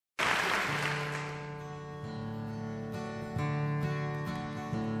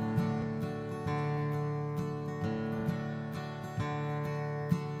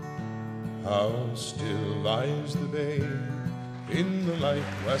How still lies the bay in the light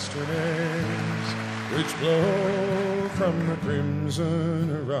western airs, which blow from the crimson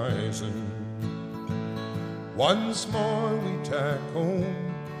horizon. Once more we tack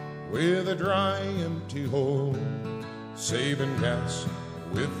home with a dry, empty hold, saving gas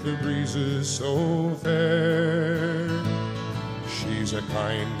with the breezes so fair. She's a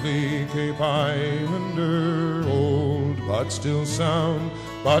kindly Cape Islander, old but still sound,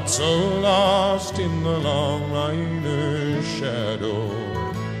 but so lost in the long liner's shadow.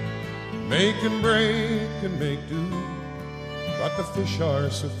 Make and break and make do, but the fish are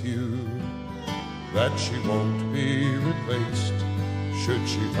so few that she won't be replaced should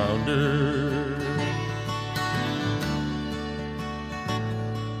she founder.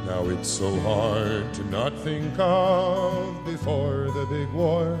 Now it's so hard to not think of before the big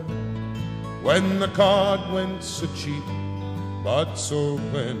war, when the cod went so cheap but so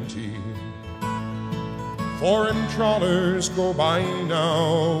plenty. Foreign trawlers go by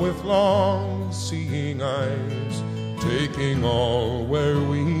now with long seeing eyes, taking all where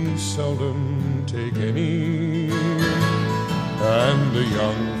we seldom take any. And the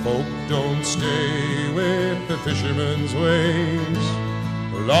young folk don't stay with the fishermen's ways.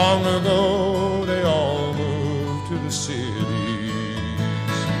 Long ago they all moved to the cities,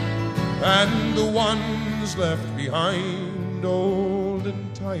 and the ones left behind, old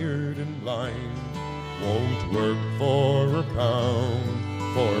and tired and blind, won't work for a pound,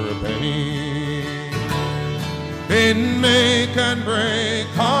 for a penny. In make and break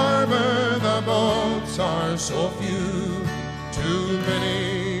harbor the boats are so few, too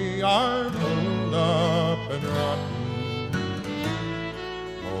many are pulled up and rotten.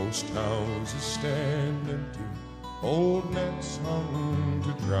 Most houses stand empty, old nets hung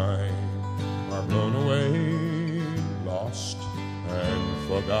to dry are blown away, lost and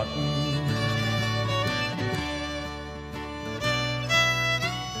forgotten.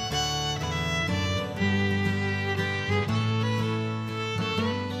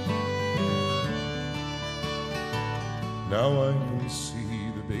 Now I can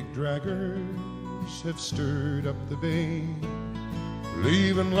see the big draggers have stirred up the bay,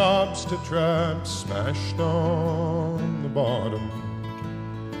 leaving lobster traps smashed on the bottom.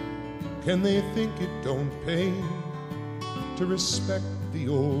 Can they think it don't pay to respect the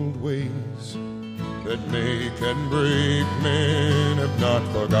old ways that make and break men have not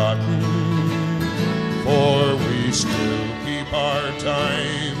forgotten? For we still keep our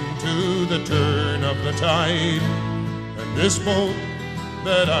time to the turn of the tide, and this boat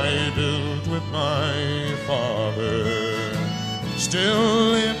that I built with my father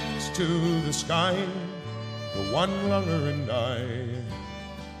still lifts to the sky. The one-lunger and I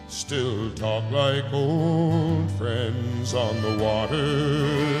still talk like old friends on the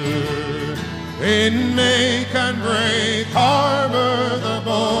water. In make and break harbor the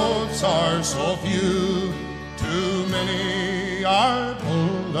boats are so few, too many are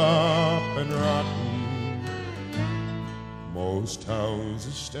pulled up and rotten. Most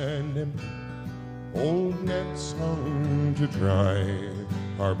houses stand empty, old nets hung to dry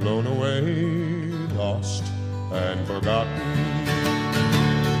are blown away, lost and forgotten.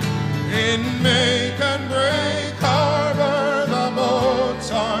 In make and break harbor the boats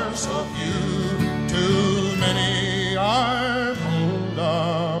are so few, too many are pulled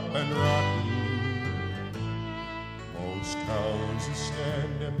up and rotten. Most houses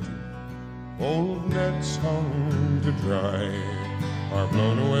stand empty, old nets hung to dry are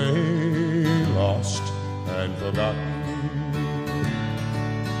blown away, lost and forgotten.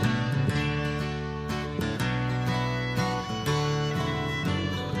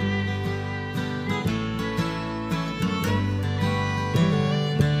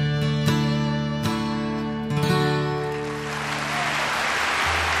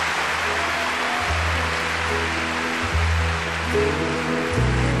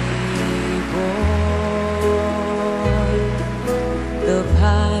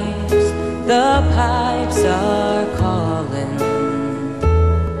 The pipes are calling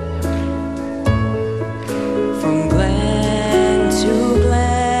from glen to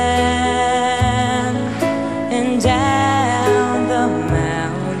glen and down the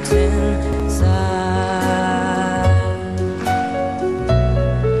mountain side.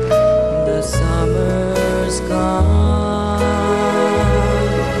 The summer's gone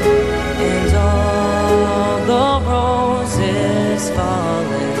and all the roses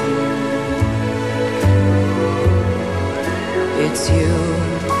falling.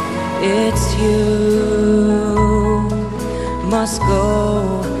 It's you, must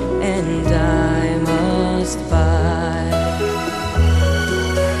go